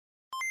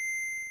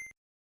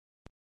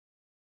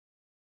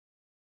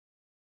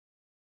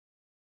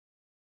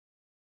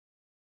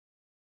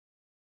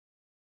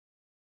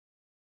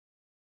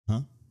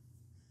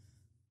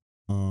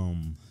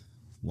Um,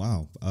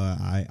 wow.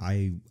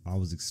 I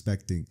was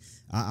expecting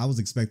I was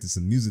expecting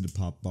some music to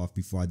pop off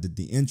before I did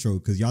the intro,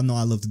 because y'all know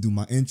I love to do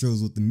my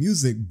intros with the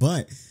music.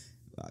 But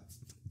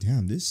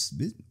damn,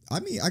 I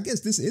mean, I guess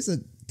this is a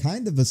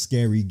kind of a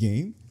scary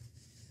game.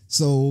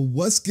 So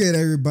what's good,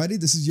 everybody?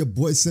 This is your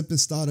boy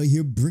Simpistotle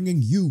here,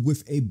 bringing you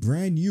with a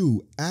brand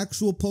new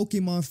actual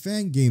Pokemon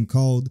fan game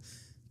called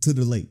To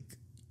the Lake.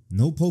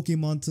 No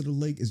Pokemon to the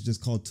Lake, it's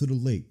just called To the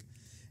Lake.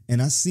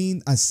 And I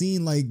seen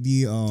like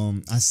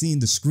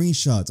the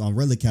screenshots on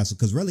Relic Castle,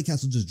 because Relic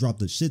Castle just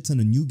dropped a shit ton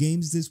of new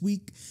games this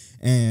week,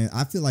 and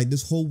I feel like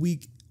this whole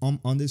week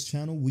on this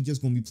channel we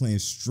just gonna be playing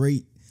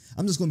straight.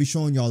 I'm just gonna be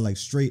showing y'all like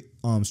straight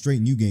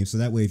new games, so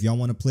that way if y'all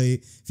want to play,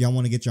 if y'all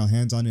want to get your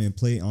hands on it and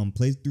play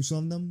through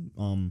some of them,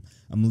 I'm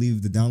gonna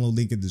leave the download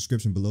link in the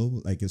description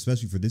below, like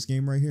especially for this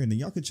game right here, and then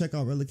y'all can check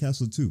out Relic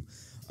Castle too.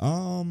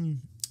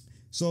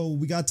 So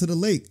we got To the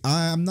Lake.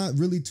 I'm not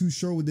really too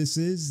sure what this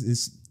is. It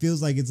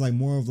feels like it's like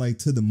more of like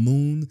To the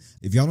Moon.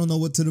 If y'all don't know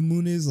what To the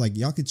Moon is, like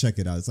y'all can check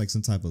it out. It's like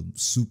some type of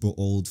super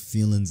old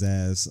feelings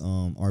ass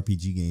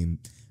RPG game,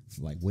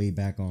 like way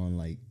back on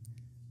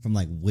from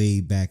way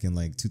back in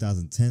like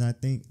 2010, I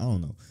think. I don't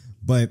know.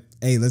 But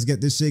hey, let's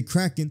get this shit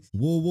cracking.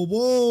 Whoa, whoa,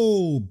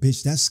 whoa,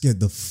 bitch, that scared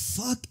the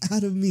fuck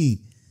out of me.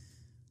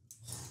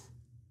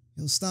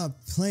 Yo,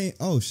 stop playing.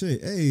 Oh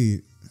shit,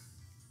 hey.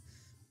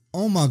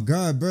 Oh my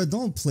god, bro,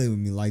 don't play with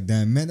me like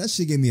that, man. That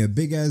shit gave me a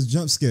big ass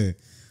jump scare.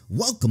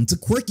 Welcome to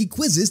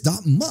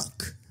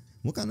quirkyquizzes.muck.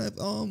 What kind of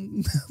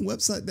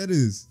website that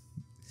is?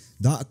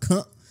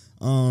 .com.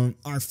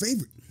 Our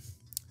favorite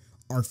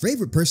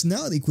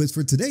personality quiz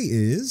for today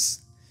is,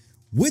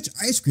 which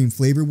ice cream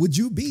flavor would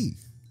you be?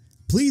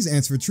 Please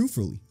answer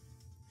truthfully.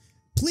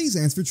 Please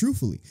answer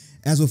truthfully.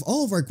 As with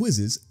all of our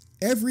quizzes,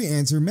 every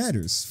answer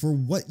matters for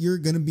what you're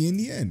gonna be in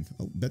the end.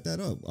 Oh, bet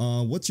that up.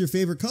 What's your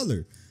favorite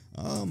color?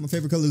 My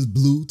favorite color is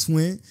blue,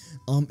 twin.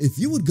 If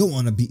you would go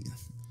on a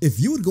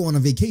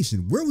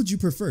vacation, where would you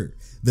prefer?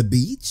 The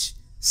beach,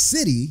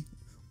 city,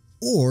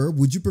 or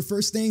would you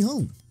prefer staying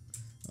home?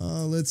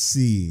 Let's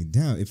see.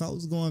 Damn, if I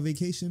was going on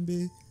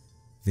vacation,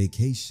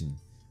 vacation.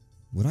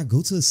 Would I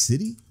go to a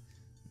city?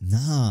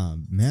 Nah,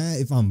 man.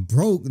 If I'm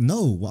broke,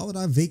 no. Why would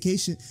I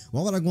vacation?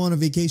 Why would I go on a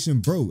vacation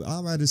broke?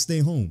 I'd rather stay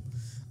home.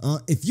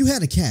 If you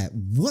had a cat,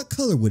 what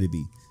color would it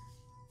be?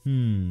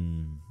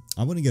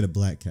 I wouldn't get a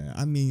black cat.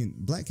 I mean,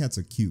 black cats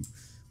are cute.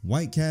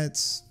 White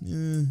cats,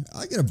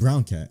 I get a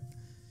brown cat.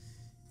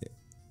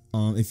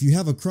 If you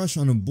have a crush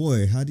on a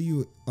boy, how do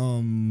you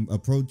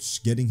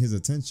approach getting his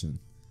attention?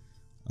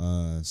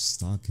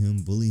 Stalk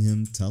him, bully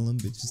him, tell him,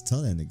 bitch, just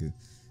tell that nigga.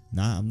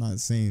 Nah, I'm not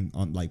saying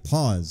like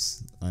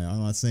pause.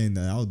 I'm not saying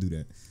that I'll do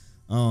that.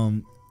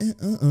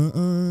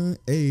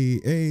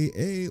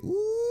 Hey,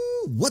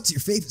 ooh, what's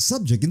your favorite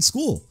subject in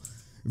school?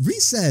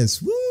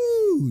 Recess, woo.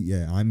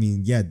 Yeah, I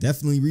mean, yeah,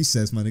 definitely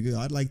recess, my nigga.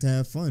 I'd like to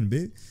have fun,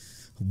 bitch.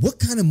 What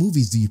kind of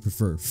movies do you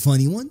prefer?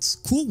 Funny ones,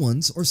 cool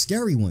ones, or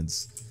scary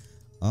ones?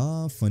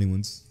 Funny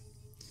ones.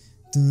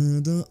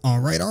 Dun, dun. All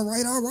right.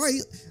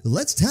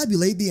 Let's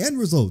tabulate the end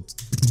result.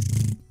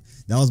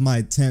 That was my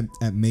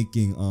attempt at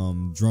making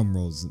drum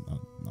rolls.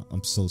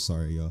 I'm so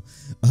sorry, y'all.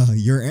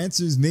 Your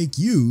answers make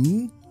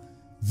you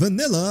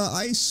vanilla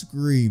ice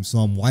cream. So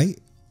I'm white.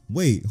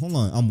 Wait, hold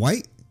on. I'm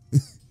white.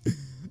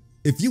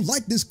 If you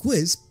like this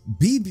quiz,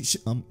 be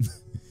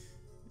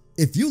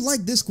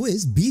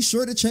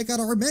sure to check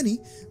out our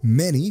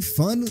many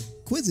fun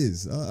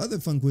quizzes, other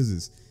fun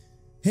quizzes.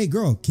 Hey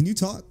girl, can you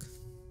talk?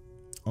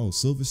 Oh,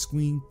 Silver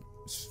Screen.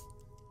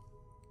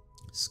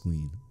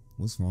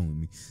 What's wrong with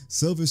me?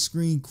 Silver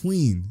Screen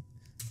Queen.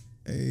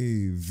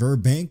 Hey,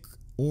 Verbank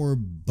or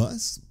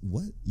Bus?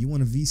 What? You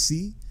want a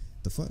VC?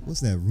 The fuck?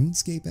 What's that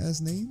RuneScape ass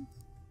name?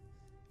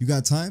 You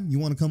got time? You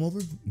want to come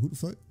over? Who the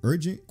fuck?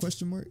 Urgent?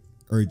 Question mark?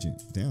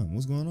 Urgent. Damn,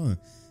 what's going on?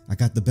 I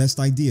got the best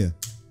idea.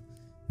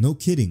 No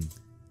kidding.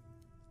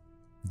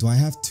 Do I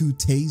have to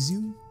tase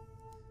you?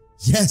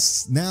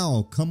 Yes,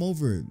 now come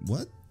over.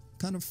 What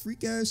kind of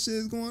freak ass shit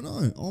is going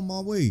on? On my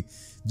way.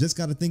 Just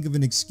got to think of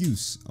an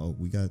excuse. Oh,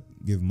 we got to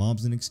give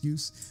moms an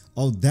excuse?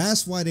 Oh,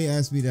 that's why they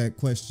asked me that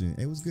question.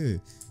 It was good.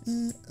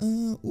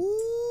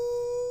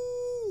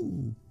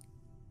 Ooh.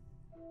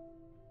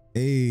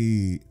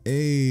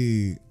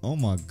 Hey. Oh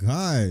my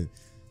God.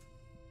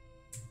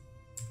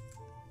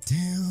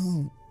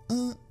 Damn.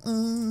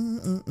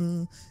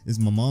 This is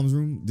my mom's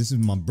room. This is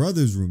my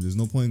brother's room. There's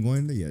no point in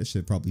going there. Yeah, that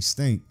shit probably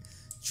stank.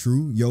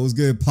 True. Yo, what's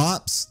good,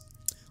 Pops?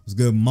 What's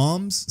good,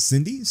 Moms?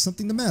 Cindy?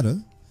 Something the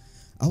matter?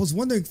 I was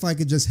wondering if I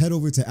could just head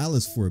over to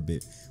Alice for a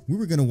bit. We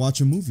were gonna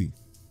watch a movie.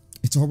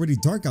 It's already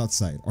dark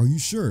outside. Are you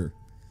sure?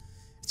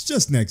 It's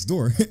just next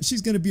door.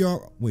 She's gonna be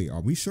our... Wait,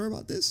 are we sure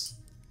about this?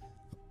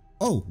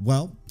 Oh,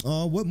 well,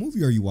 what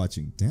movie are you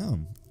watching?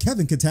 Damn.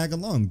 Kevin could tag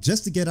along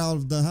just to get out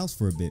of the house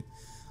for a bit.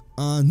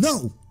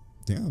 No.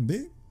 Damn,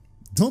 big.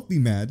 Don't be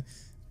mad.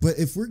 But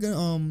if we're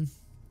gonna,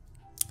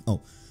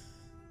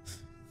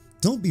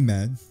 don't be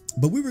mad.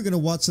 But we were gonna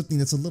watch something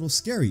that's a little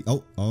scary.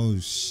 Oh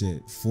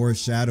shit.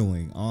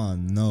 Foreshadowing. Oh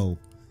no.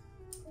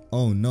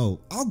 Oh no.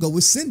 I'll go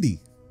with Cindy.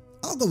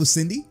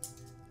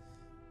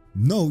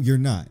 No, you're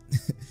not.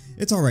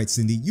 It's all right,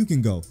 Cindy. You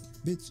can go,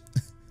 bitch.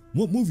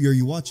 What movie are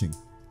you watching?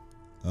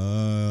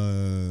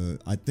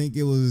 I think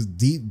it was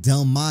Deep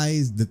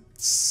Delmise the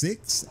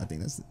 6th. I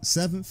think that's the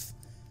 7th.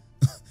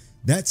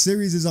 That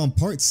series is on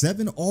part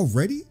 7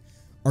 already?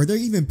 Are there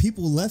even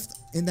people left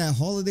in that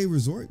holiday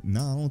resort?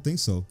 Nah, I don't think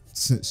so.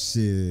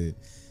 Shit.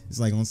 It's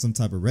like on some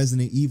type of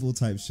Resident Evil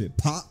type shit.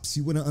 Pops,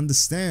 you wouldn't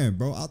understand,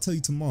 bro. I'll tell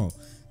you tomorrow.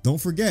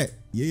 Don't forget.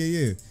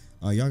 Yeah.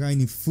 Y'all got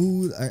any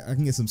food? I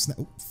can get some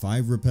snacks.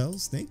 5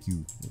 repels. Thank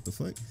you. What the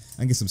fuck? I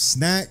can get some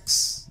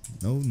snacks.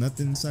 No,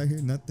 nothing inside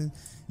here. Nothing.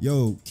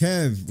 Yo,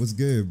 Kev, what's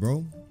good,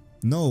 bro?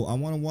 No, I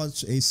want to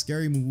watch a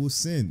scary movie with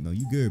Sin. No,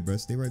 you good, bro.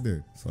 Stay right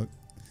there. Fuck.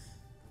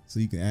 So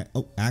you can act.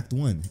 Oh, act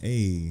 1.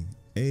 Hey,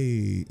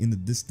 in the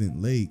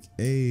distant lake.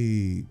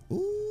 Hey,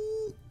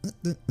 ooh.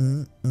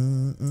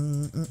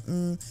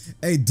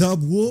 Hey,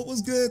 Dub Wool,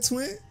 what's good,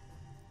 twin?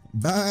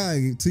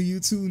 Bye to you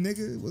too,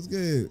 nigga. What's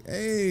good?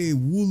 Hey,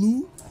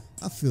 Wooloo.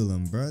 I feel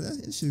him, bro.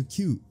 That shit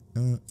cute.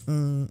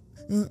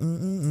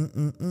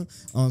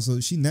 So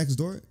she next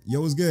door.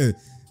 Yo, what's good?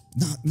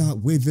 Not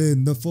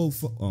within the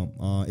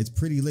it's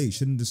pretty late.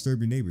 Shouldn't disturb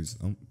your neighbors.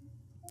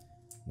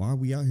 Why are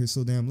we out here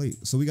so damn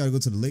late? So we gotta go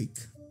to the lake.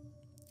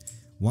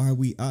 Why are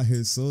we out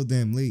here so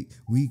damn late?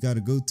 We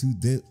gotta go to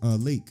the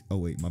lake. Oh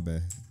wait, my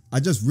bad. I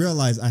just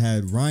realized I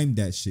had rhymed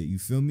that shit. You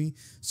feel me?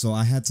 So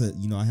I had to,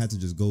 I had to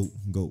just go.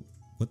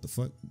 What the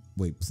fuck?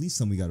 Wait, please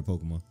tell me we got a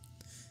Pokemon.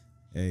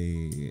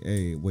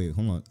 Hey, wait,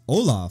 hold on.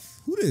 Olaf,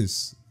 who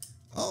this?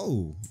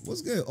 Oh,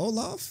 what's good,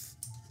 Olaf?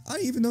 I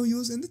didn't even know you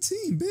was in the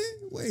team,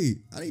 bitch. Wait,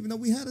 I didn't even know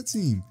we had a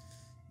team.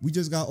 We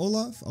just got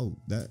Olaf. Oh,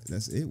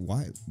 that's it.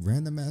 Why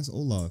random ass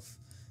Olaf?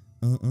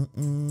 Some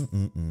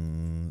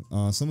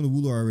of the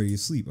Wooloo are already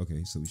asleep.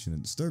 Okay, so we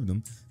shouldn't disturb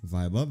them.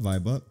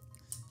 Vibe up.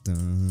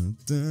 Dun,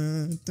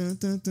 dun, dun,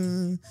 dun,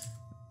 dun.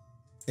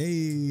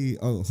 Hey,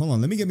 oh, hold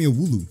on. Let me get me a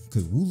Wooloo,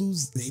 because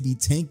Wooloos, they be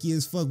tanky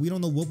as fuck. We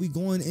don't know what we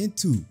going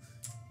into.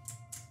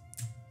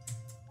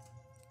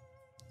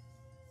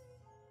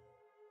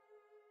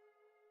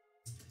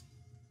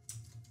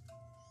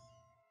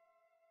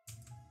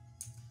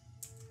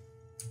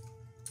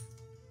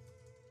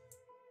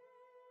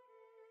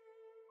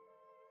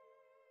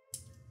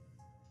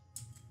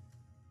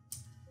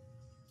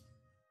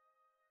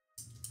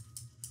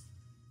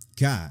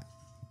 God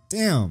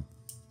damn.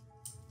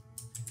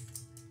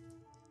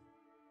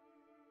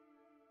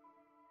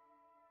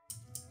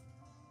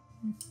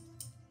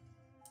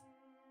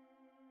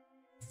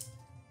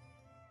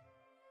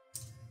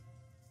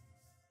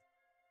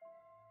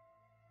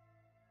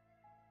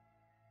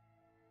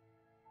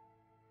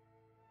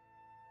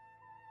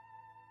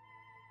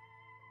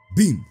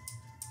 Beam.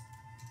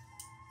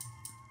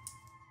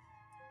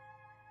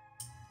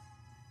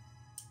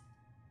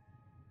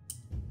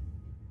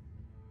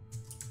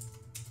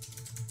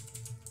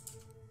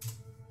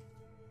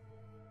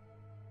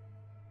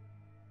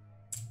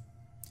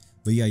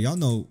 But yeah, y'all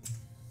know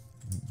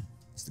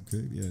it's the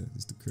crib. Yeah,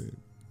 it's the crib.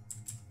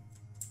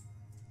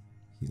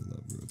 Heal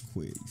up real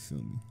quick. You feel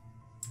me?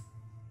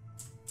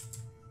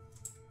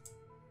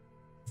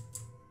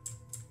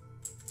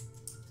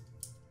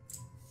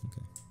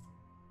 Okay.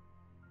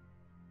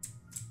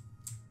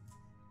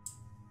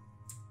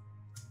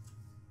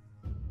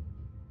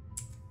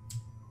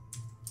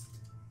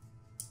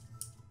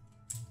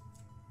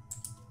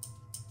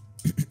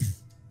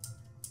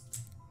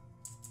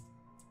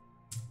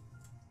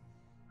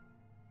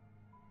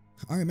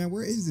 All right, man,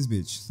 where is this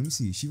bitch? Let me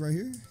see. Is she right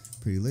here?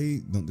 Pretty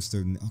late. Don't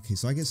disturb me. Okay,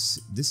 so I guess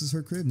this is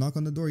her crib. Knock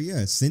on the door.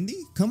 Yeah,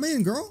 Cindy, come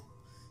in, girl.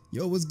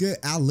 Yo, what's good?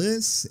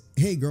 Alice.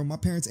 Hey, girl, my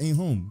parents ain't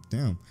home.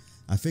 Damn.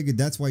 I figured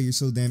that's why you're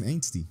so damn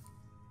angsty.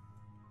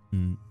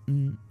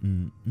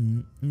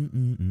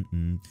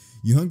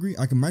 You hungry?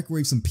 I can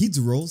microwave some pizza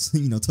rolls.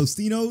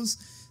 Tostinos.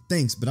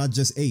 Thanks, but I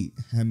just ate.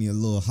 Had me a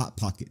little hot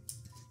pocket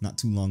not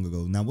too long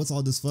ago. Now, what's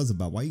all this fuzz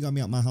about? Why you got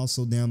me out my house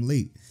so damn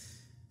late?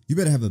 You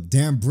better have a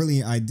damn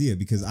brilliant idea,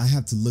 because I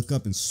have to look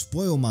up and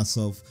spoil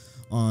myself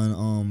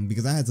on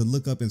Deep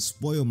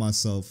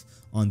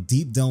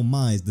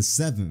Delmise the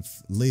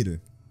 7th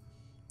later.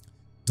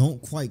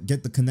 Don't quite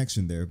get the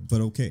connection there,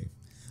 but okay.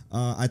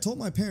 I told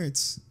my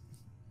parents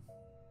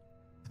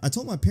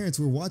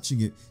we're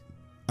watching it.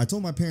 I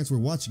told my parents we're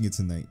watching it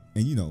tonight,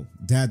 and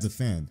Dad's a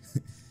fan.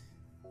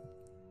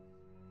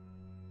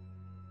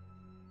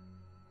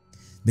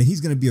 Then he's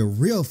gonna be a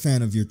real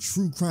fan of your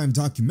true crime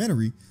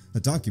documentary. A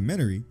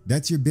documentary?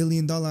 That's your $1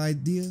 billion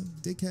idea,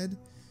 dickhead?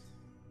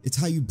 It's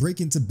how you break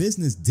into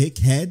business,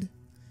 dickhead.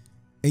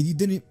 And you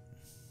didn't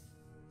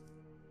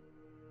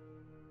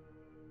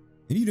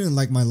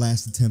like my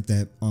last attempt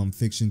at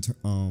fiction.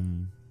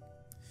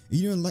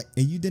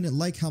 You didn't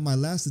like how my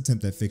last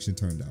attempt at fiction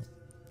turned out.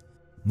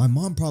 My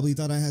mom probably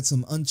thought I had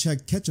some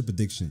unchecked ketchup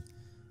addiction.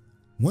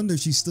 Wonder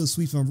she's still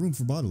sweeps my room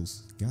for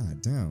bottles.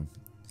 God damn.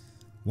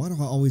 Why do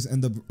I always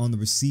end up on the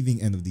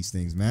receiving end of these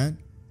things, man?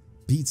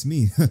 Beats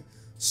me.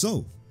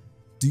 So,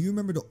 do you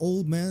remember the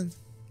old man?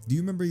 Do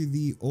you remember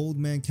the old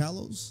man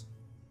Callows?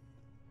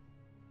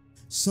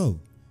 So,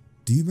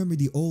 do you remember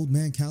the old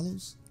man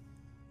Callows?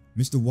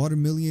 Mr.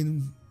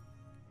 Watermelon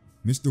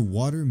Mr.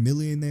 Water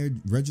millionaire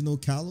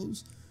Reginald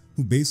Callows,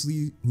 who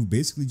basically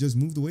just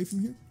moved away from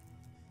here?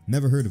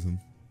 Never heard of him.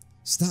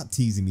 Stop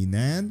teasing me,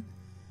 Nan.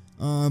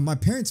 My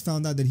parents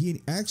found out that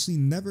he actually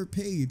never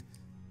paid.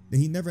 That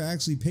he never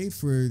actually paid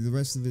for the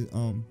rest of it.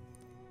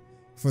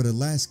 For the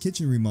last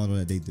kitchen remodel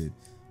that they did.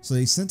 So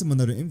they sent him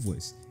another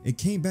invoice. It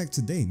came back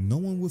today. No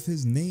one with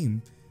his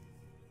name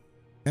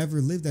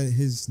ever lived at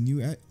his new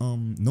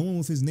no one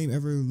with his name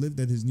ever lived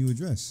at his new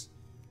address.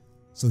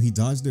 So he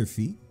dodged their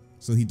fee.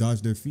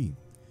 You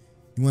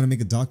want to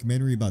make a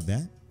documentary about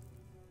that?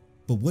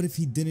 But what if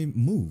he didn't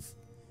move?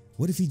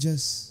 What if he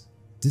just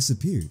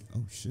disappeared?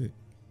 Oh shit.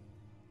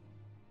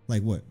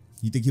 Like what?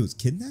 You think he was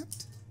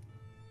kidnapped?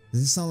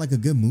 Does this sound like a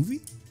good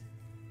movie?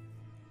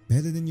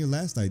 Better than your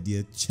last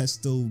idea,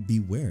 Chesto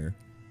Beware.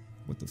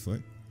 What the fuck?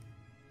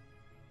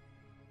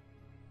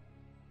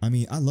 I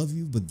mean, I love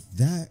you, but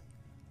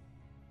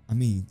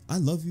I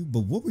love you,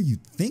 but what were you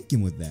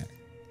thinking with that?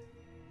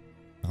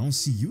 I don't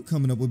see you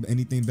coming up with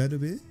anything better,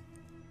 bitch.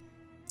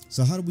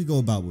 So how do we go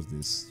about with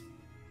this?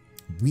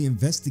 We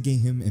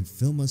investigate him and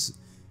film us.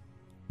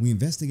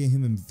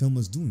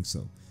 Doing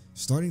so,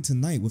 starting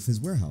tonight with his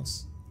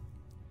warehouse.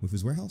 With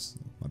his warehouse?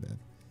 Oh, my bad.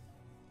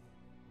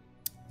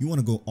 You want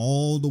to go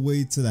all the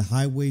way to the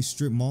Highway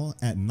Strip Mall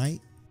at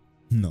night?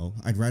 No,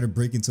 I'd rather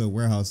break into a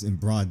warehouse in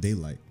broad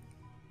daylight.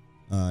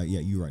 Yeah,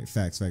 you're right.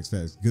 Facts.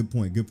 Good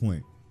point.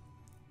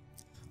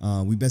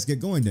 We best get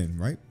going then,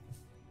 right?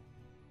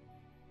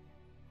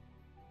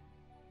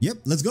 Yep,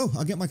 let's go.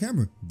 I'll get my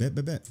camera.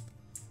 Bet.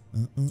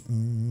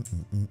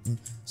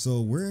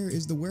 So where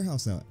is the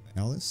warehouse at,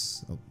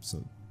 Alice? Oh,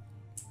 so.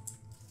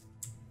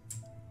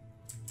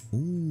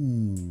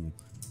 Ooh.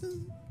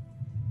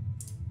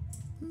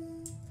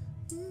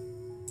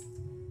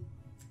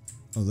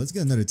 Oh, let's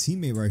get another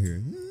teammate right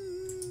here.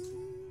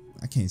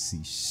 I can't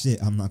see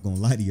shit. I'm not gonna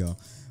lie to y'all.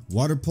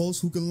 Water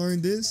pulse, who can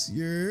learn this?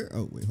 Yeah.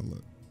 Oh, wait, hold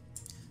up.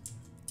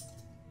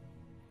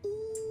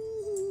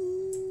 Ooh,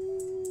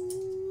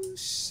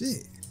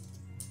 shit.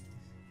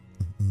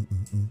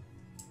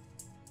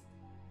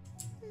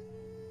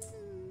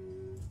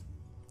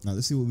 Now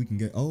let's see what we can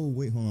get. Oh,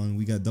 wait, hold on.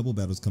 We got double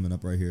battles coming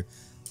up right here.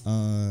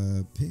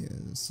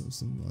 So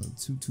some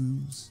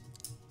tutus.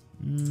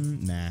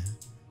 Nah,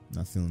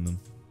 not feeling them.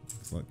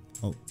 Fuck.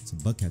 Oh, it's a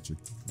bug catcher.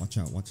 Watch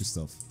out. Watch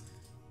yourself.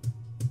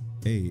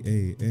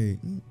 Hey.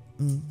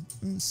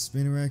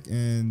 Spinning rack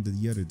and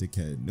the other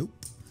dickhead. Nope.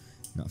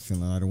 Not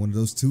feeling either one of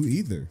those two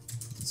either.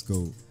 Let's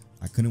go.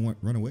 I couldn't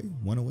run away.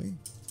 One away.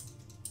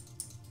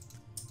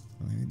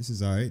 Alright, this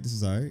is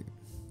alright.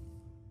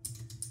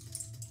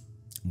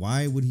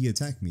 Why would he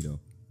attack me though?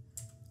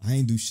 I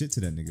ain't do shit to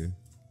that nigga.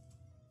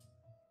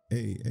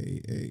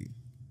 Hey.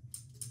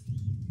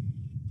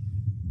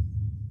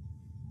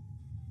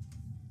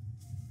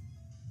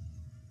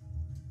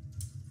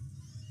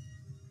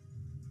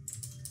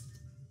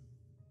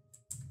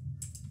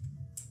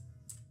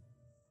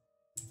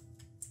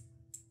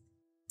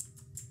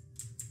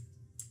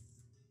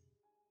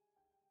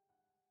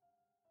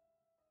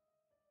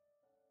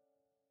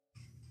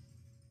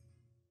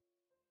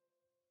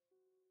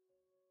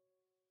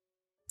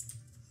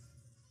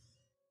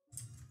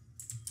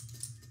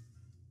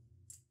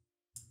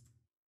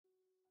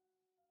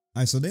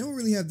 Alright, so they don't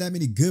really have that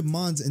many good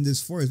mons in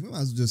this forest. We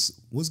might as well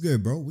just, what's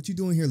good, bro? What you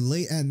doing here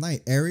late at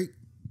night, Eric?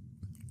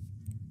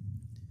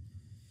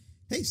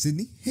 Hey,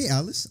 Sydney. Hey,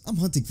 Alice. I'm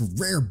hunting for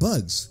rare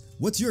bugs.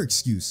 What's your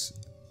excuse?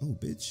 Oh,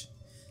 bitch.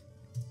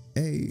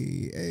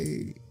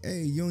 Hey,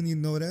 you don't need to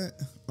know that.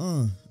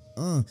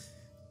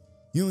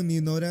 You don't need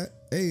to know that.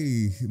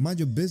 Hey, mind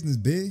your business,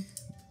 bitch.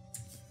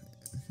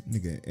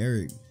 Nigga,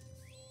 Eric.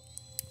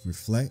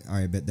 Reflect.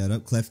 Alright, bet that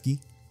up. Klefki.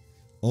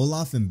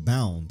 Olaf and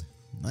Bound.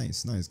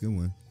 Nice, good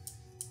one.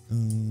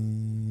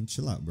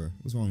 Chill out, bro.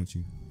 What's wrong with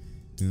you?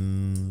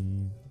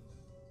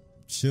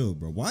 Chill,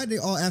 bro. Why are they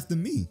all after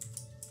me?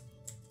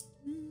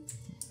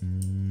 I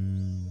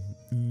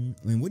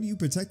mean, what are you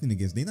protecting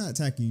against? They not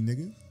attacking you,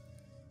 nigga.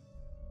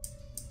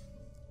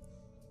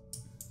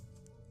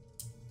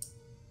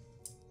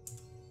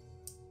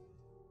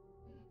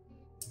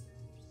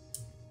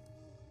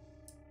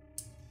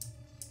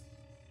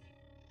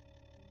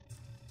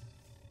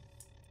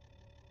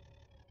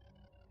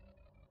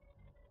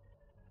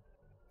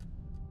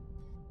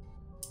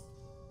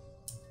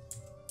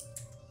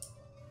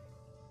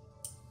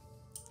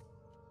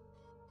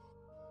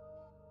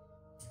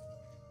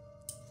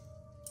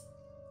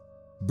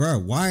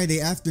 Bruh, why are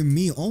they after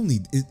me only?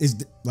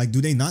 Like,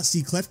 do they not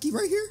see Klefki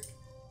right here?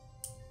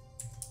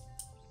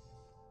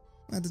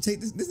 I have to take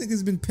this. This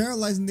nigga's been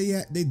paralyzing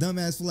they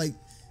dumbass for like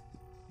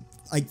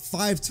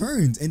 5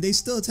 turns, and they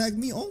still attack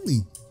me only.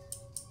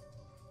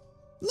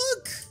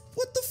 Look,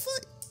 what the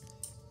fuck?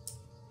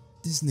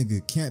 This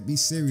nigga can't be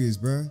serious,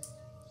 bruh.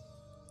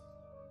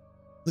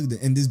 Look at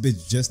that, and this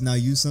bitch just now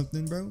used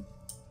something, bro.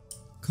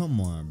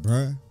 Come on,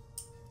 bruh.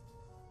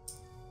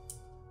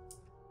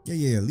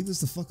 Yeah, leave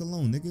us the fuck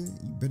alone, nigga.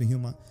 You better hear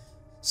my...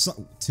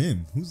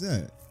 Tim, who's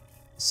that?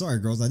 Sorry,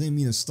 girls, I didn't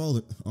mean to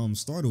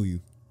startle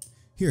you.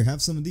 Here,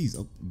 have some of these.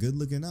 Oh, good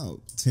looking out.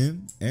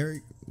 Tim,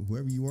 Eric,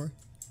 whoever you are.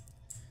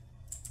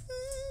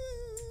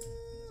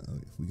 Oh,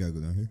 we gotta go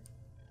down here.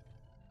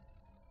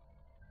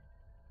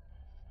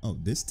 Oh,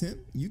 this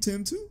Tim? You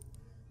Tim too?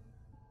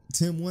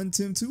 Tim 1,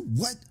 Tim 2?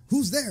 What?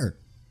 Who's there?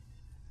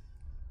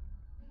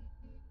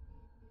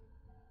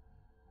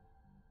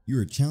 You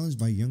were challenged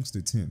by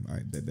youngster Tim. All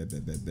right, bet. All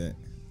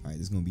right,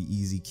 this is gonna be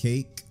easy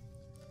cake.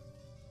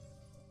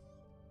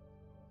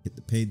 Hit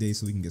the payday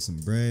so we can get some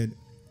bread.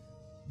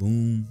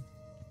 Boom.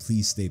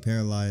 Please stay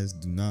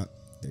paralyzed. Do not.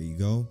 There you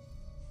go.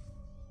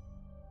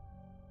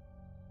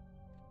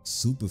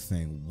 Super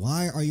Fang.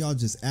 Why are y'all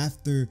just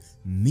after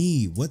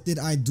me? What did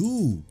I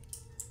do?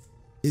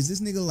 Is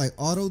this nigga like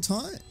auto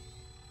taunt?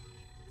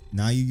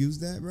 Now you use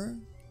that, bro?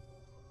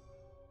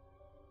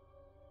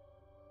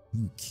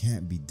 You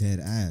can't be dead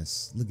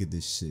ass. Look at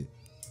this shit.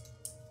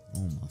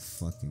 Oh my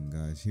fucking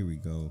gosh. Here we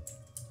go.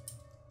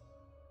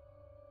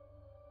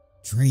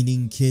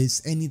 Draining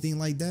kiss. Anything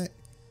like that?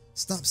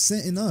 Stop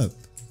setting up.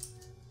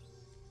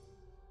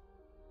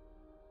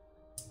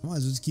 I might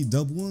as well just keep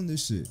doubling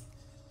this shit.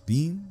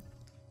 Beam.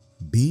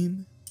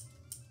 Beam.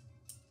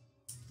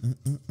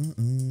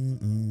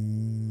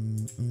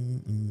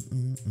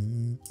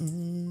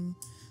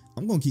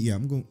 I'm gonna keep, yeah,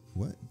 I'm going,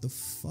 what the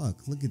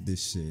fuck? Look at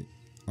this shit.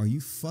 Are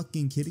you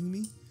fucking kidding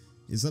me?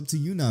 It's up to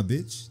you now,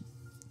 bitch.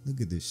 Look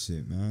at this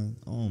shit, man.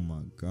 Oh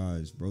my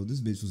gosh, bro.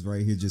 This bitch was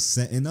right here just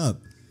setting up.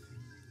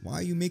 Why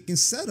are you making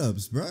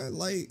setups, bro?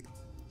 Like,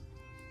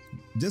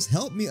 just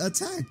help me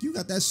attack. You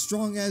got that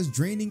strong ass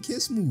draining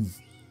kiss move.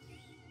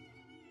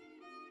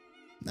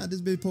 Now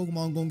this bitch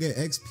Pokemon gonna get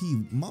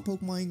XP. My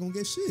Pokemon ain't gonna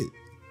get shit.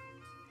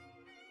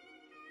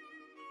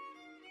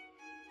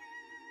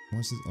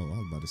 Watch this. Oh, I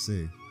was about to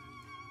say.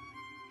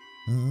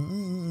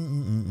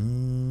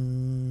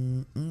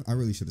 I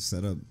really should have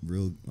set up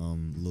real a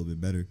little bit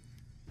better.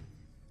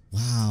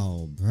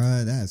 Wow,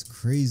 bruh, that's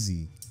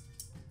crazy.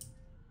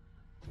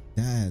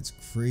 That's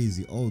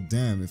crazy. Oh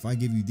damn, if I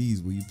give you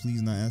these, will you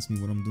please not ask me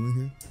what I'm doing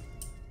here?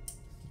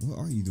 What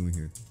are you doing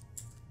here?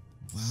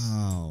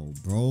 Wow,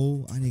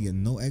 bro, I didn't get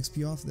no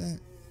XP off that.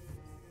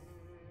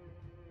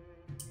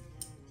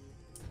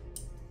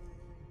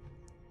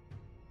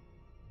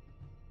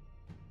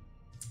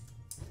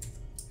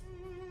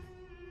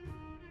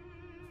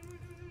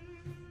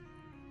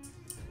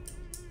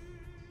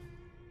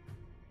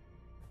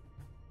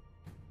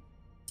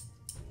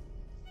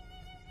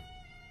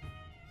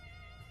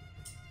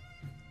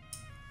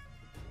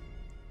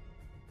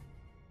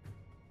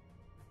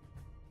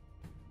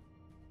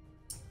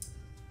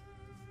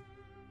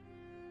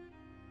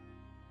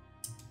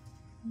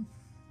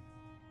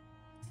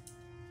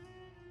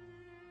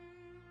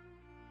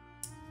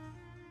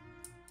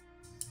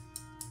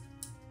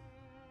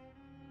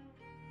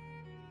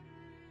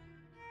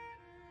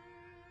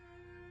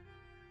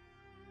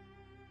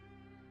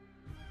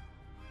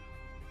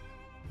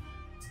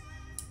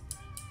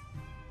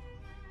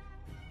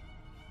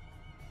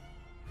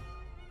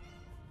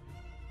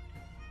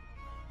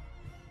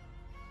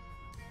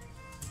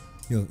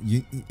 Yo,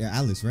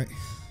 Alice, right?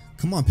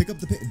 Come on, pick up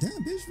the damn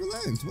bitch,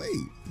 relax. Wait,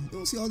 you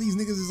don't see all these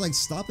niggas is like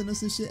stopping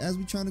us and shit as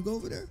we trying to go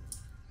over there?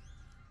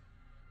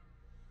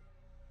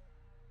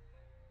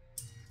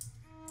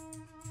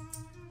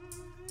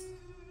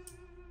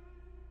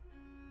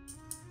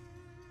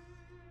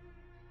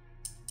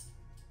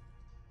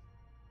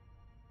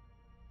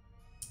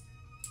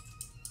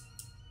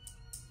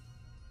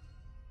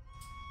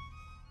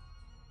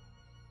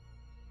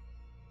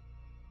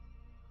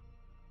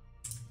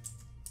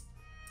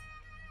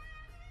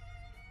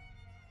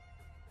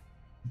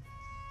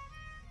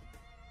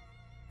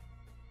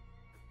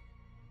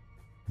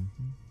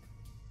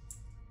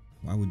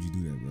 Why would you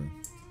do that, bro?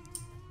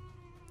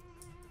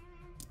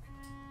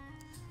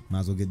 Might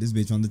as well get this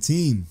bitch on the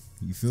team.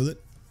 You feel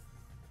it?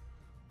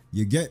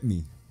 You get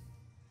me?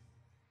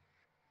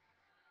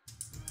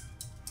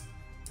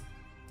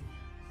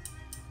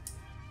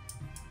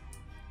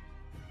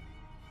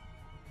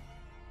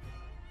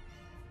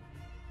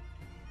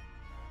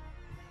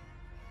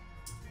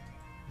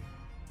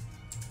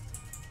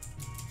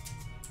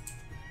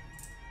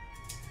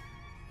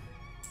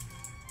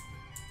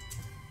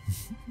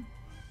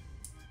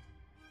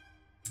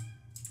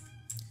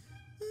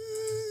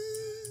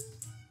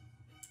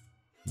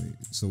 Wait,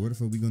 so where the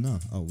fuck we go now?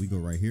 Oh, we go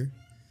right here.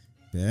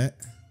 Bet.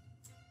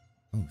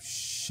 Oh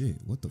shit,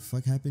 what the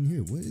fuck happened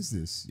here? What is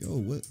this? Yo,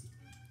 what?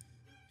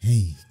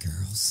 Hey,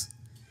 girls.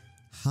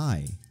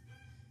 Hi.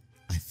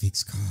 I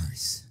fix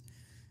cars.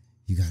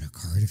 You got a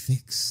car to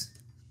fix?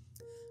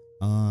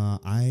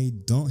 I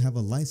don't have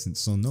a license,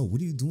 so no.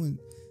 What are you doing?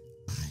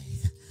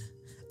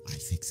 I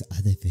fix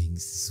other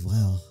things as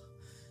well.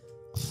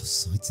 All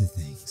sorts of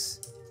things.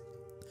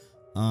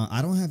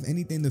 I don't have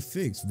anything to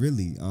fix,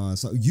 really.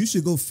 So you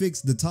should go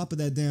fix the top of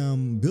that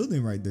damn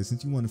building right there,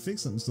 since you want to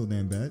fix something so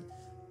damn bad.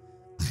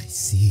 I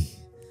see.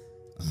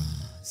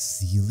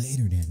 See you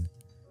later then.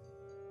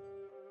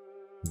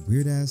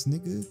 Weird ass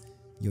nigga.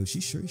 Yo,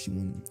 she sure she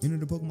want to enter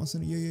the Pokemon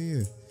Center?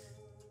 Yeah.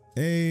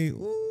 Hey,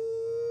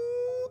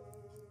 ooh.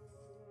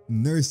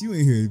 Nurse, you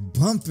in here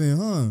bumping,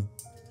 huh?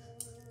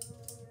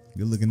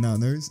 Good looking out,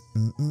 nurse.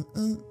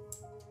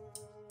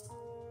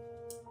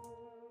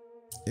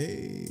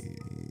 Hey.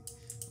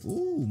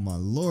 Ooh, my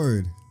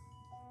lord.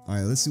 All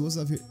right, let's see what's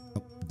up here.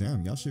 Oh,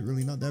 damn, y'all shit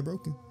really not that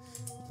broken.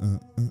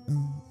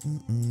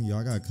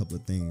 Y'all got a couple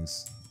of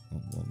things.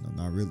 Oh, well, no,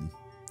 not really.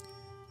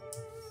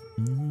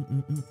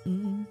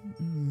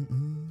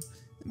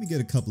 Let me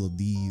get a couple of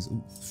these.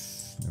 Ooh,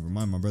 never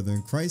mind, my brother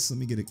in Christ. Let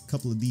me get a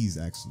couple of these,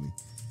 actually.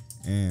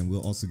 And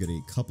we'll also get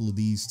a couple of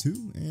these,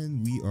 too.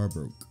 And we are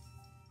broke.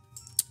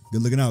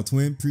 Good looking out,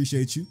 twin.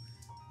 Appreciate you.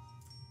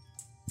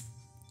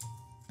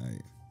 All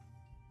right.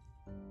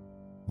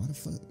 Why the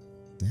fuck?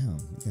 Damn,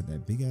 you got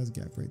that big ass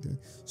gap right there.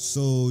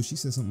 So she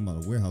said something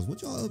about a warehouse.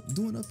 What y'all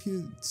doing up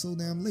here so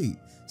damn late?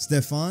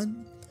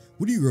 Stefan,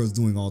 what are you girls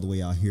doing all the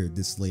way out here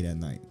this late at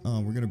night?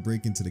 We're gonna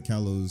break into the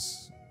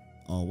Kalos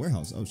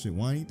warehouse. Oh shit,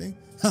 want anything?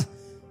 Ha!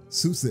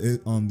 Suits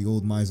the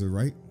old miser,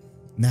 right?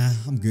 Nah,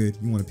 I'm good.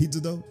 You want a pizza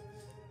though?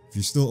 If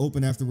you're still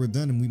open after we're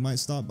done, and we might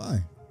stop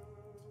by.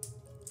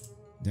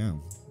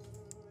 Damn.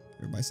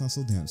 Everybody sounds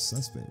so damn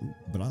suspect. Ooh,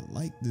 but I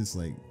like this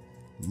like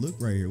look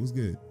right here. What's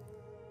good?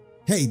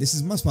 Hey, this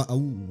is my spot.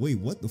 Oh, wait,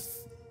 what the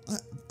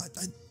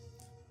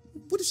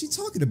what is she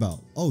talking about?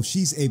 Oh,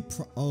 she's a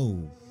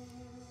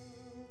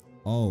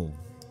oh,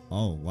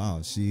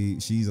 wow.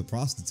 She's a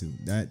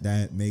prostitute.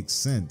 That makes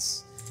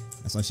sense.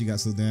 That's why she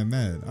got so damn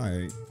mad. All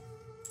right.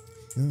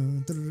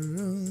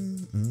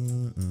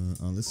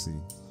 Let's see.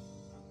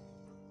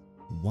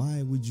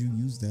 Why would you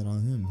use that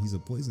on him? He's a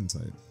poison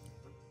type.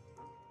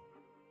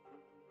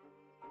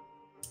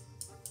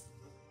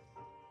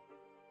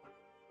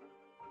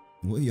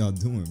 What y'all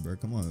doing, bro?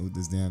 Come on with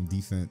this damn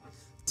defense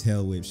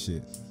tail whip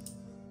shit.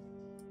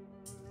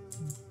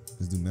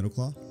 Let's do metal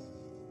claw.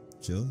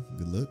 Chill.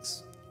 Good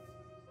looks.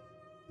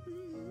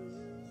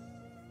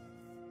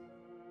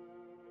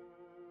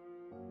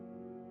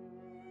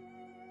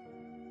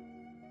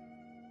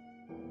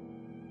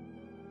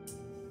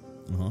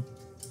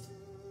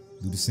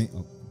 Do the same.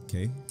 Oh,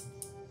 okay.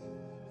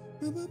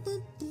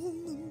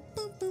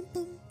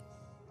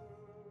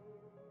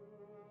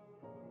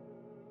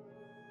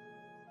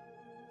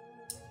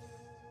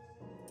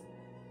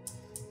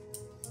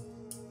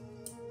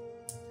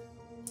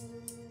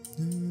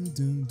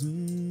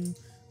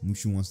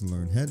 Mushu wants to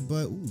learn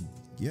headbutt. Ooh,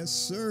 yes,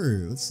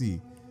 sir. Let's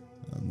see.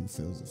 Move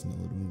fails if no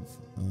other move.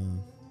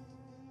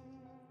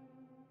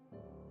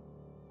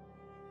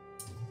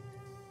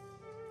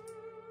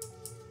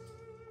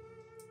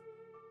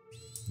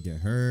 Get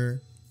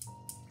her.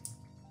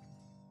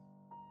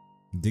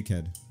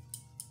 Dickhead.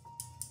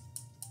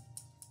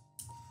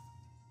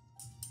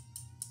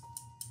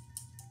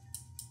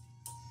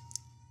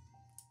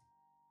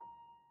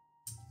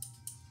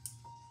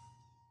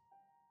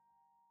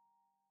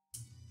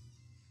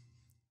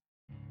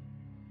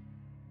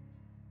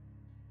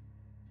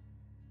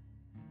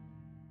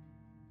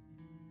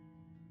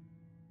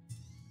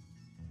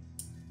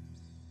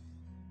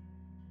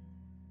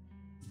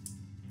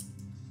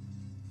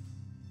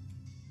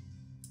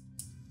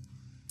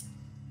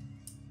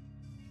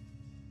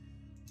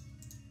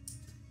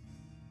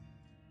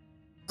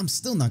 I'm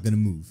still not gonna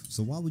move,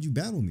 so why would you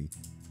battle me?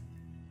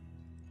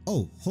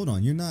 Oh, hold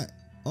on, you're not.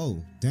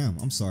 Oh, damn,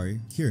 I'm sorry.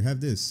 Here,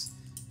 have this.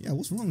 Yeah,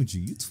 what's wrong with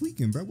you? You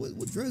tweaking, bro.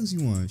 What drugs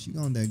you on? She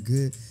on that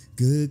good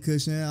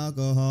cushion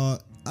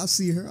alcohol. I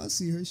see her.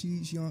 She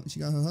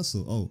got her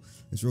hustle. Oh,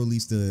 let's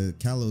release the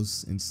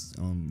Kalos, and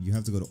you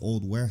have to go to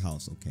old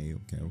warehouse. Okay.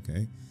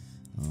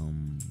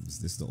 Is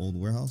this the old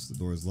warehouse? The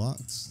door is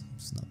locked.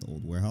 It's not the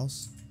old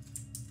warehouse.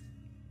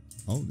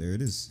 Oh, there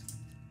it is.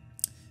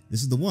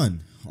 This is the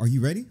one. Are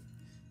you ready?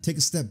 Take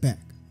a step back.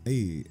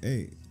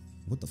 Hey.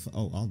 What the fuck?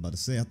 Oh, I was about to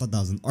say. I thought that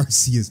was an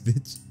Arceus,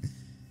 bitch.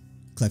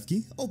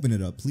 Klefki, open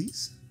it up,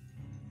 please.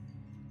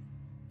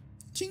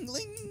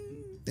 Chingling.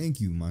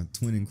 Thank you, my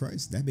twin in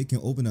Christ. That bitch can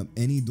open up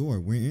any door.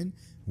 We're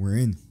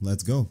in.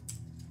 Let's go.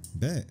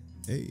 Bet.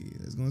 Hey,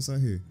 let's go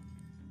inside here.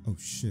 Oh,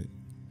 shit.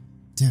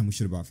 Damn, we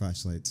should have brought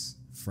flashlights.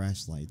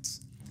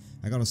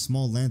 I got a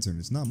small lantern.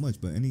 It's not much,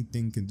 but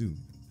anything can do.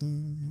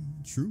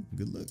 True.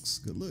 Good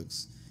looks.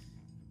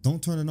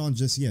 Don't turn it on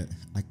just yet.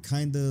 I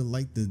kinda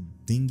like the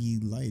dingy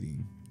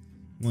lighting.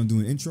 Want to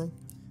do an intro?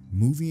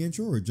 Movie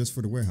intro or just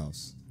for the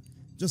warehouse?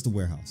 Just the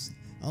warehouse.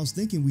 I was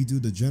thinking we do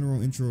the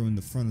general intro in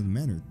the front of the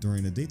manor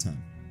during the daytime.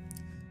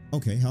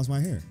 Okay, how's my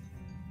hair?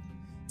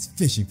 It's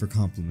fishing for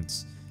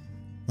compliments.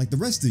 Like the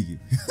rest of you.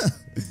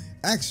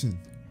 Action.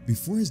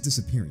 Before his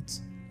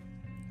disappearance,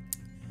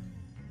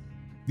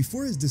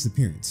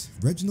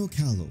 Reginald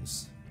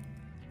Kalos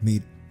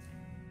made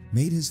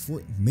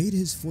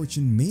his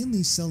fortune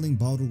mainly selling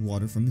bottled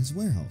water from his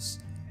warehouse.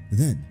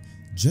 Then,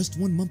 just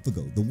 1 month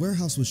ago, the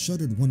warehouse was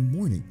shuttered one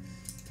morning.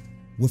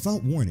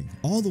 Without warning,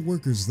 all the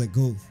workers let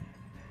go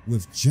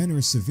with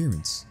generous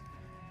severance.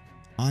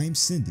 I'm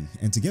Cindy,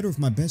 and together with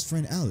my best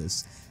friend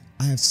Alice,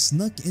 I have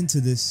snuck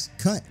into this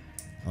cut.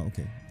 Oh,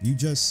 okay.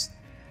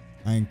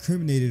 I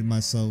incriminated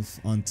myself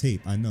on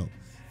tape, I know.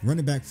 Run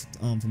it back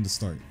from the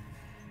start.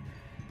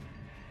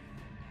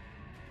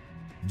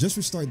 Just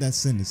restart that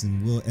sentence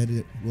and we'll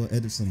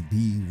edit some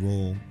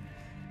B-roll.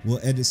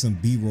 We'll edit some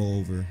B-roll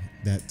over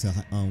that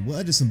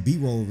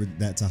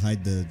to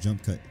hide the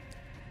jump cut.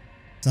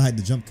 to hide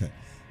the jump cut.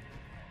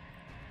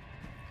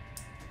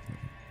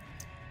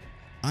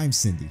 I'm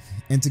Cindy,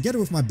 and together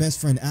with my best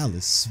friend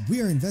Alice,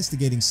 we are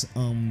investigating said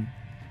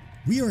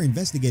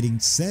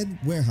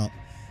warehouse.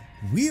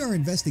 We are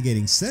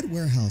investigating said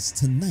warehouse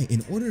tonight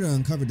in order to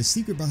uncover the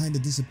secret behind the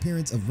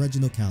disappearance of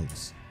Reginald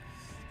Callis.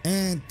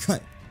 And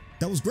cut.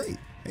 That was great.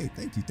 Hey,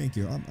 thank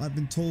you. I've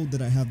been told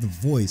that I have the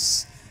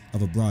voice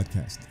of a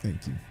broadcaster.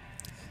 Thank you.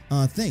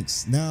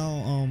 Thanks.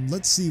 Now,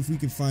 let's see if we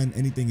can find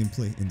anything in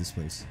play in this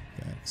place.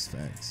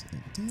 Facts.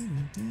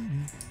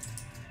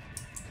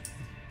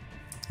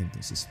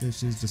 Anything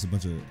suspicious? Just a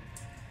bunch of.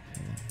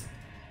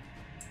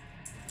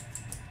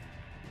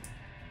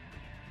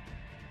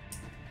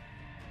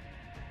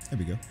 There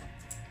we go.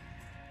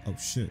 Oh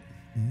shit.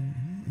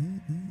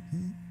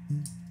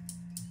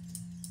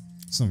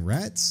 Some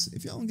rats?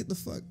 If y'all don't get the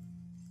fuck.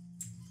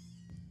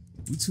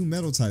 We two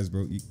metal types,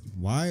 bro.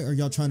 Why are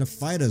y'all trying to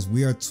fight us?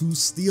 We are two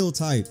steel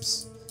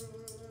types.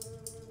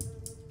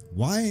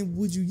 Why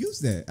would you use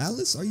that?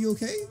 Alice, are you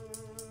okay?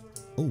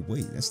 Oh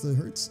wait, that still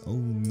hurts? Oh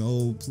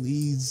no,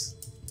 please.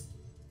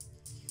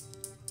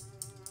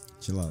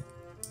 Chill out.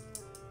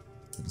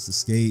 Let us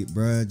escape,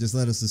 bruh. Just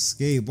let us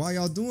escape. Why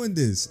y'all doing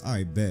this?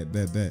 Alright, bet.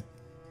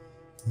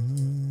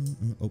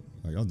 Oh,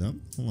 are y'all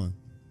dumb? Hold on.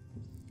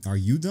 Are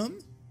you dumb?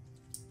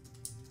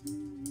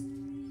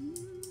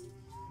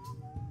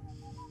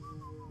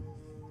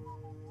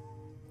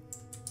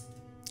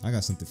 I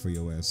got something for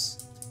your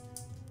ass.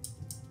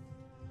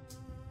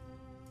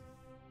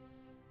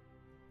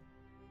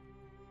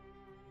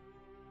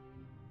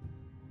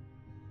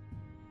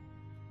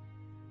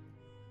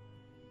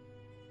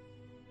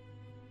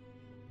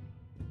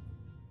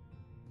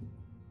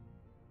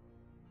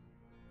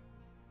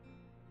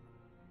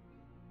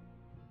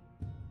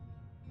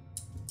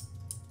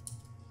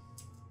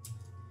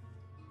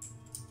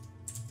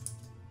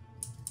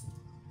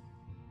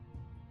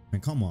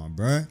 Man, come on,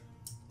 bruh.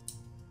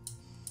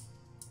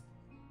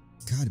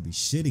 Gotta be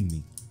shitting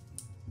me.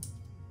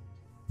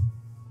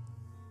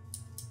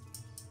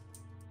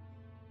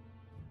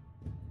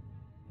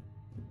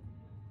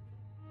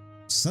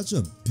 Such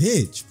a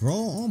bitch, bro.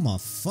 Oh my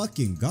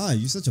fucking god,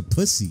 you're such a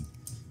pussy.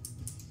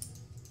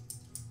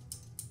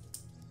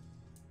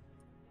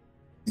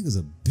 Nigga's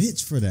a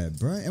bitch for that,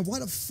 bruh. And why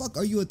the fuck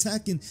are you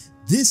attacking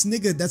this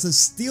nigga that's a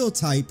steel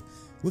type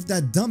with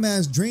that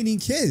dumbass draining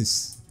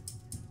kiss?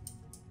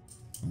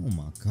 Oh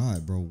my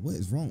god, bro. What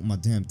is wrong with my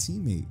damn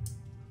teammate?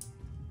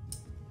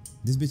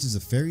 This bitch is a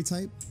fairy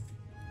type?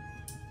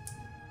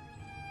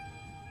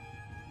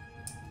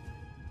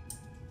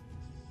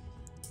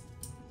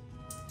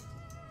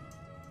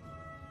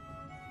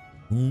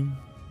 Boom.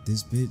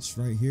 This bitch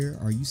right here.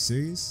 Are you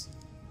serious?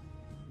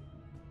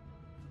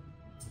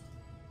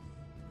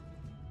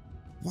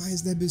 Why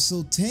is that bitch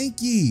so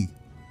tanky?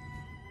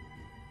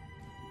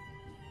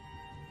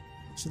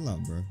 Chill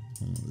out, bro.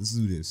 Hold on. Let's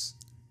do this.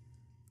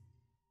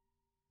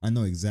 I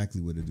know exactly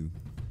what to do.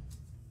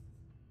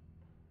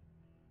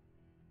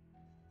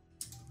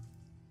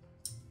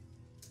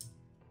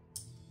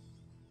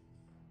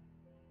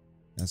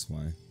 That's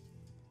why.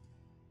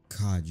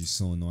 God, you're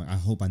so annoying. I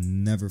hope I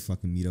never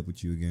fucking meet up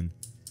with you again.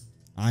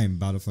 I am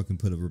about to fucking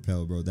put a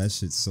repel, bro. That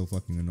shit's so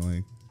fucking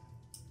annoying.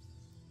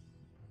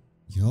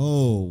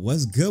 Yo,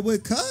 what's good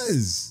with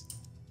cuz?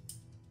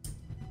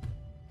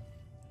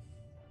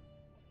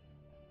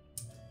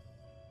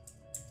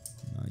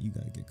 Nah, you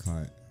gotta get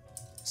caught.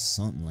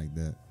 Something like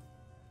that.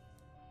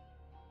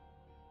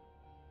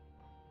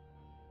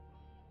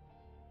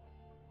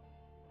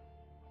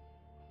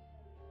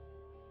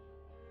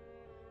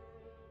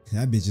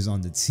 That bitch is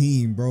on the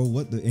team, bro.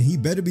 What the? And he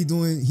better be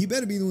doing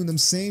them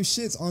same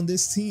shits on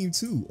this team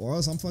too, or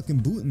else I'm fucking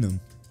booting them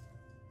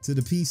to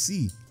the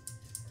PC.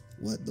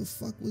 What the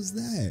fuck was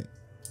that?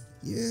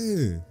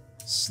 Yeah,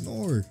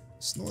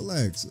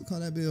 Snorlax. Call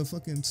that bitch a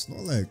fucking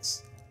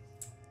Snorlax.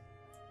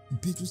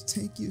 Bitch was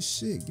tanky as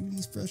shit. Give me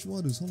these fresh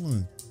waters. Hold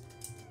on.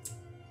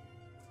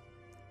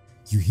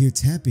 You hear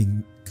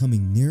tapping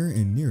coming nearer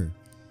and nearer.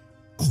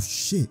 Oh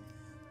shit.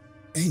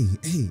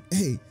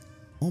 Hey.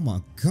 Oh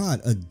my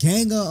god, a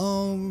gang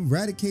of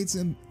eradicates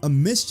a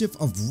mischief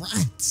of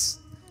rats.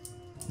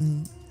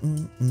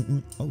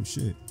 Oh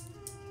shit.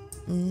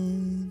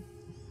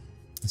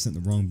 I sent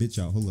the wrong bitch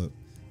out. Hold up.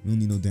 We don't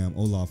need no damn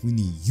Olaf. We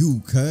need you,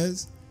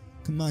 cuz.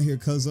 Come out here,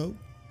 cuzzo.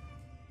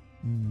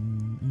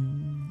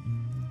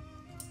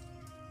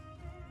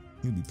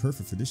 He'll be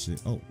perfect for this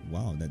shit. Oh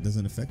wow, that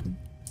doesn't affect him.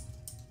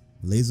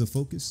 Laser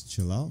focus.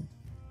 Chill out.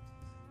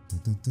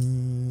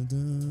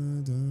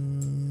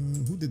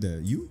 Who did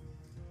that? You?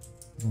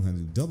 I'm gonna have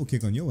to do double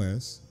kick on your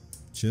ass.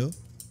 Chill.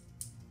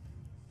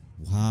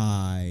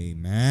 Why,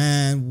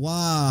 man?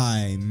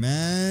 Why,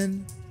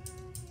 man?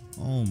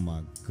 Oh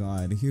my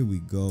god, here we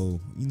go.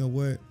 You know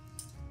what?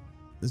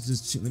 Let's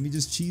just let me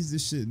just cheese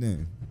this shit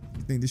then.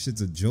 You think this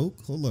shit's a joke?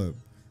 Hold up.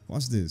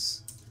 Watch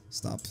this.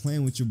 Stop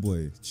playing with your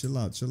boy. Chill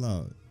out, chill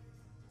out.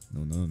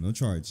 No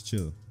charge.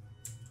 Chill.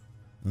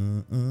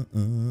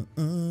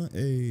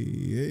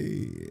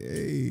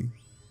 Hey.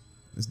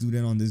 Let's do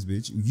that on this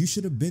bitch. You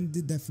should have been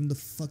did that from the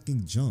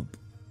fucking jump.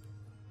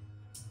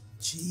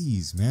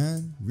 Jeez,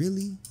 man.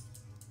 Really?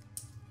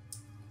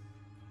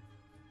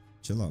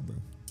 Chill out, bro.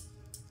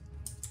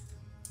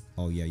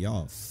 Oh yeah,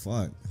 y'all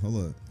fuck.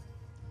 Hold up.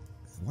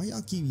 Why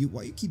you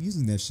keep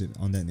using that shit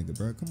on that nigga,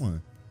 bro? Come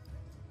on.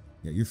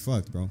 Yeah, you're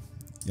fucked, bro.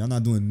 Y'all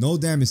not doing no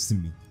damage to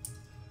me.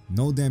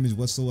 No damage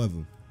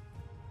whatsoever.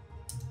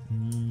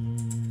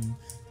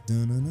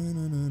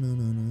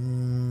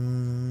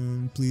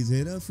 Please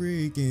hit a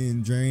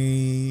freaking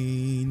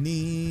draining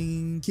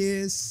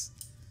kiss.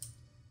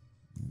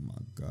 Oh my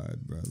god,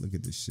 bro. Look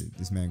at this shit.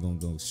 This man gonna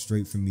go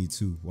straight for me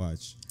too.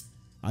 Watch.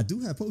 I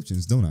do have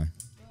potions, don't I?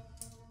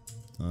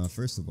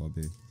 First of all,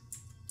 babe.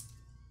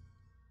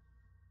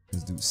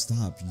 This dude,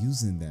 stop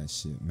using that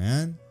shit,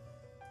 man.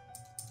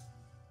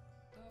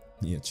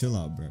 Yeah, chill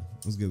out, bro.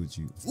 What's good with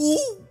you?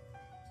 Ooh!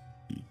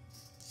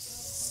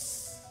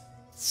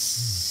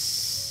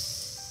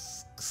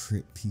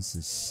 Crit piece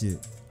of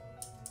shit.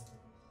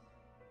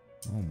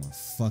 Oh my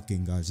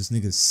fucking gosh. This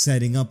nigga's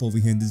setting up over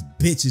here and this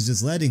bitch is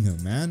just letting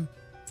him, man.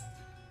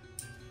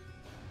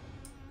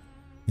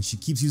 And she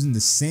keeps using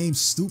the same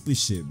stupid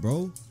shit,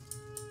 bro.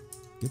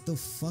 Get the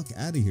fuck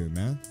out of here,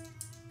 man.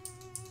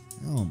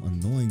 Oh, I'm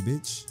annoying,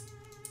 bitch.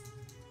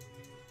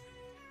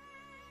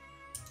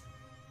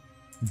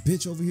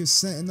 Bitch over here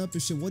setting up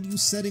and shit. What are you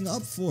setting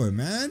up for,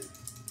 man?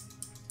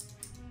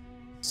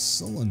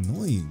 So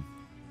annoying.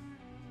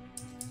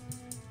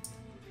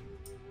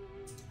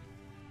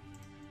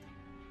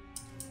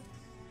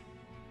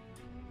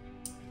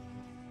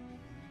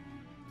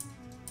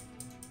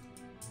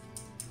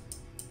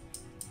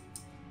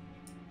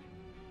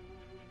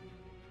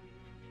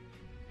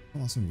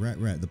 Oh, some rat.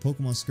 The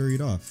Pokemon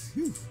scurried off.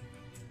 Phew.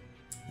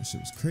 That shit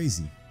was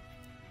crazy.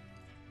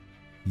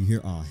 You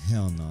hear? Oh,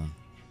 hell nah.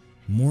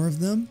 More of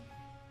them?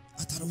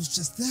 I thought it was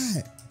just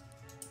that.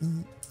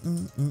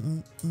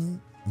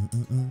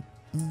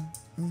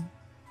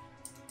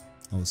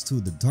 Oh, it's two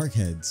of the dark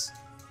heads.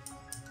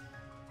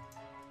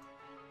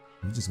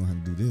 We're just gonna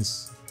have to do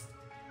this.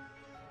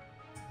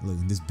 Look,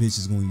 and this bitch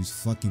is gonna use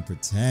fucking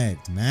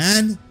protect,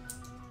 man.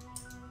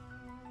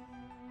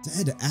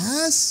 Dead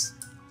ass?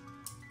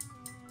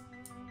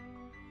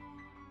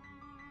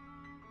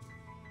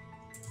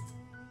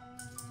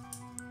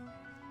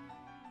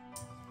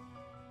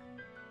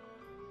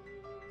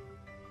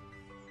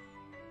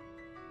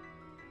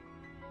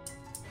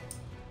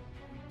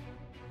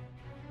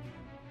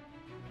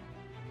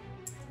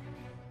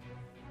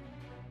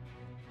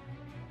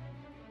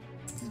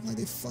 Like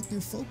they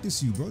fucking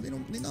focus you, bro.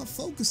 They're not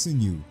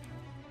focusing you.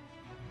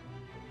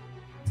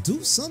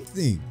 Do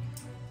something.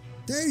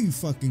 There you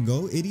fucking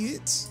go,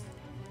 idiots.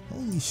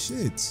 Holy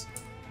shit.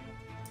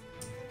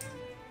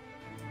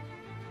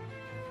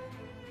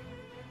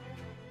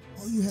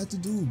 All you had to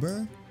do,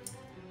 bruh.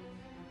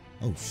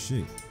 Oh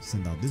shit.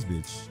 Send out this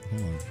bitch.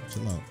 Hold on.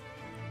 Chill out.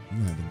 You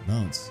gonna have to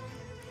bounce.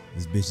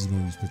 This bitch is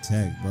gonna use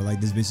protect, bro. Like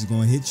this bitch is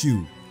gonna hit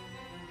you.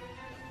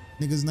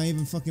 Niggas not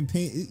even fucking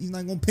paying. He's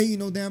not gonna pay you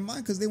no damn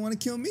mind because they want to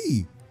kill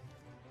me.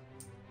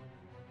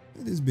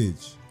 Look at this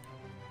bitch.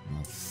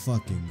 My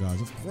fucking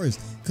gosh. Of course.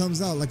 Comes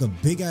out like a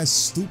big ass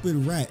stupid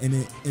rat and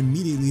it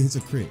immediately hits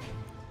a crit.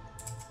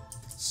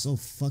 So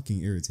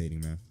fucking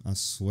irritating, man. I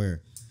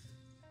swear.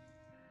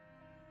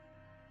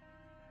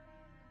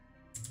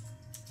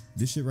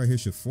 This shit right here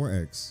should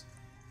 4x.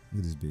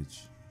 Look at this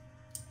bitch.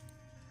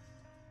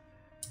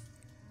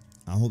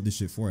 I hope this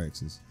shit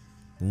 4x's.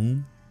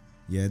 Boom.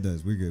 Yeah, it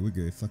does. We're good. We're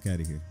good. Fuck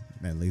out of here.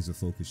 That laser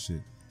focus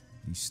shit.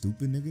 You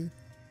stupid nigga.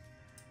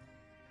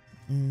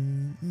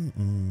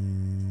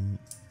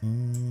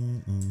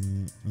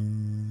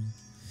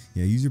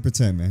 Yeah, use your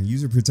protect, man.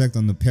 Use your protect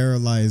on the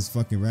paralyzed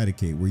fucking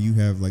Eradicate where you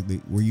have like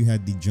where you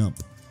had the jump.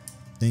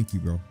 Thank you,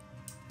 bro.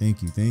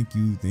 Thank you. Thank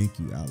you. Thank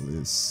you,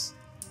 Alice.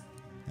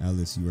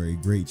 Alice, you are a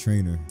great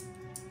trainer.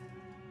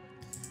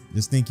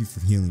 Just thank you for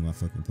healing my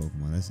fucking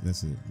Pokemon.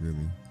 That's it,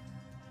 really.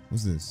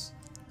 What's this?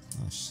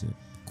 Oh shit.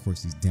 Of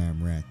course, these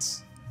damn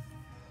rats.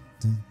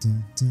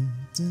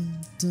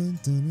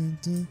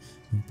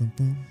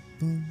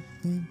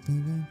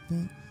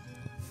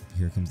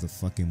 Here comes the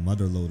fucking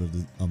mother load of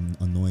the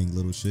annoying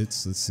little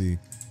shits. Let's see.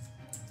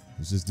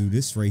 Let's just do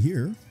this right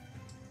here.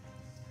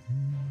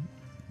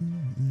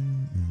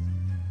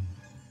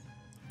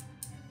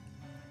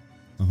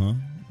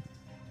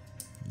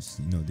 Just,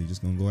 you know, they're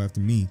just gonna go after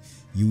me.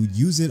 You would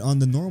use it on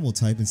the normal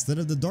type instead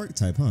of the dark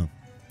type, huh?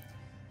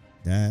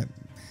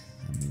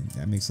 I mean,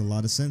 that makes a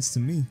lot of sense to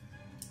me.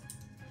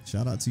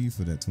 Shout out to you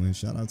for that, twin.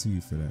 Shout out to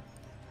you for that.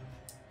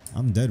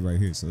 I'm dead right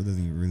here, so it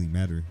doesn't even really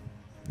matter.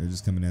 They're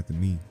just coming after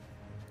me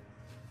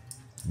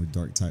with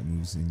dark type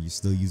moves, and you're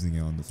still using it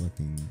on the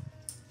fucking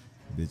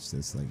bitch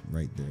that's like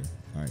right there.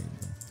 All right,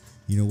 bro.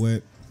 You know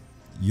what?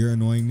 You're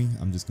annoying me.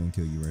 I'm just gonna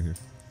kill you right here.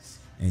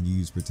 And you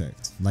use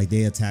protect like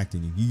they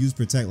attacking you. You use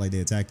protect like they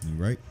attacking you,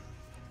 right?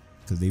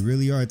 Because they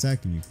really are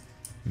attacking you.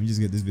 Let me just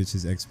get this bitch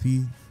his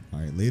XP. All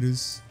right,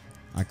 laters.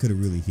 I could have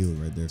really healed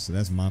right there, so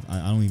that's my.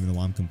 I don't even know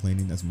why I'm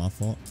complaining. That's my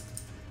fault.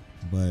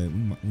 But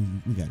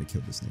we gotta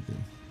kill this nigga.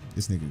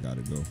 This nigga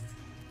gotta go.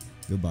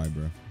 Goodbye,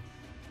 bro.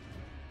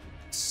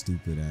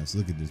 Stupid ass.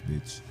 Look at this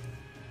bitch.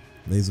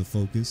 Laser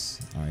focus.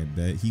 All right,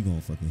 bet he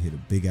gonna fucking hit a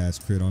big ass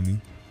crit on me.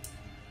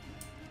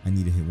 I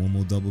need to hit one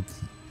more double.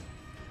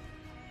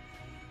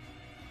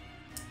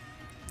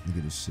 Look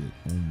at this shit.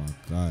 Oh my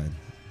god.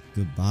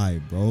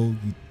 Goodbye, bro.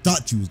 You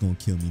thought you was gonna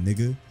kill me,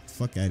 nigga.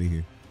 Fuck out of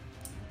here.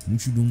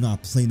 Mushu do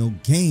not play no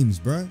games,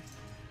 bruh.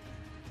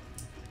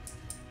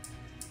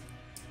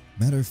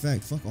 Matter of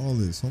fact, fuck all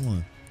this. Hold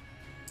on.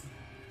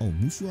 Oh,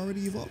 Mushu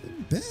already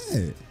evolving?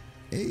 Bad.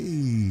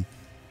 Hey.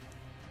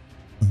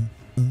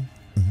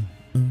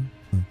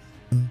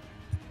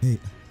 Hey.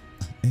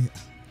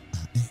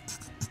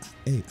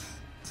 Hey.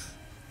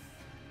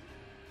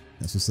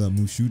 That's what's up,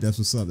 Mushu. That's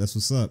what's up. That's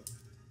what's up.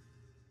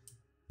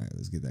 All right,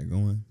 let's get that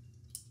going.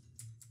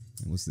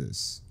 And what's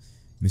this?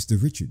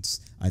 Mr.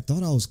 Richards, I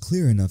thought I was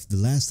clear enough the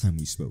last time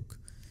we spoke.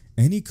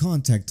 Any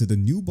contact to the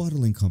new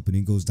bottling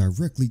company goes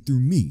directly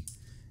through me.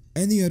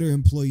 Any other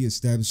employee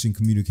establishing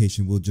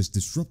communication will just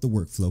disrupt the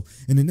workflow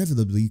and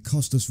inevitably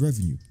cost us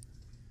revenue.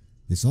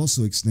 This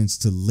also extends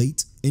to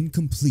late,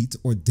 incomplete,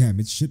 or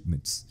damaged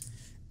shipments.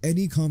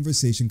 Any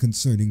conversation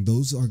concerning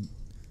those are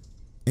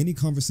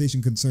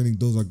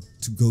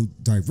to go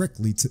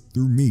directly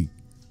through me.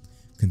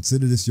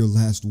 Consider this your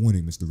last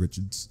warning, Mr.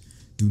 Richards.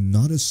 Do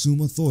not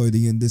assume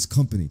authority in this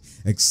company,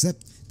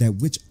 except that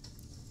which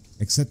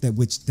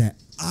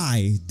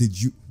I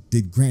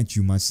did grant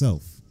you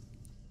myself.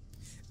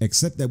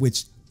 Except that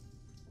which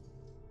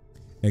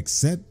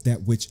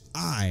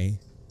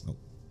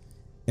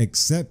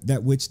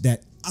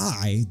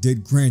I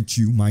did grant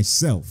you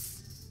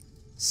myself.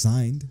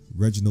 Signed,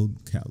 Reginald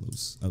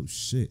Callows. Oh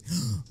shit.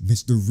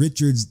 Mr.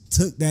 Richards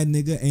took that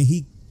nigga and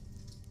he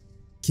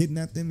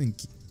kidnapped him, and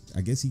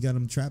I guess he got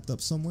him trapped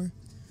up somewhere.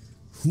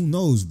 Who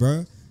knows,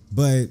 bruh?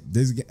 But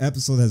this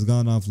episode has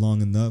gone off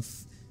long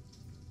enough.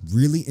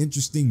 Really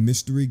interesting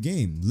mystery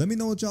game. Let me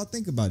know what y'all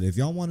think about it. If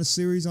y'all want a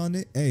series on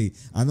it, hey,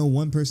 I know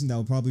one person that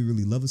would probably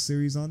really love a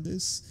series on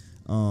this.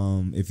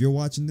 If you're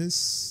watching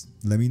this,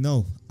 let me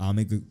know. I'll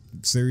make a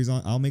series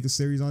on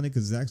it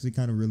because it's actually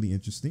kind of really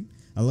interesting.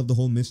 I love the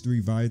whole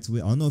mystery vibe to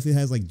it. I don't know if it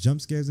has like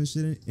jump scares and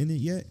shit in it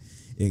yet.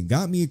 It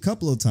got me a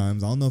couple of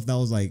times. I don't know if that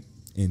was like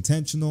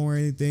intentional or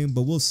anything,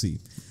 but we'll see.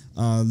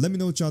 Let me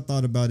know what y'all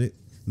thought about it.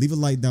 Leave a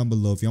like down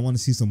below. If y'all want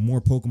to see some more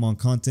Pokemon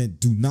content,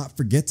 do not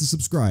forget to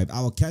subscribe.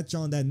 I will catch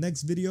y'all in that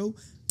next video.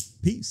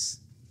 Peace.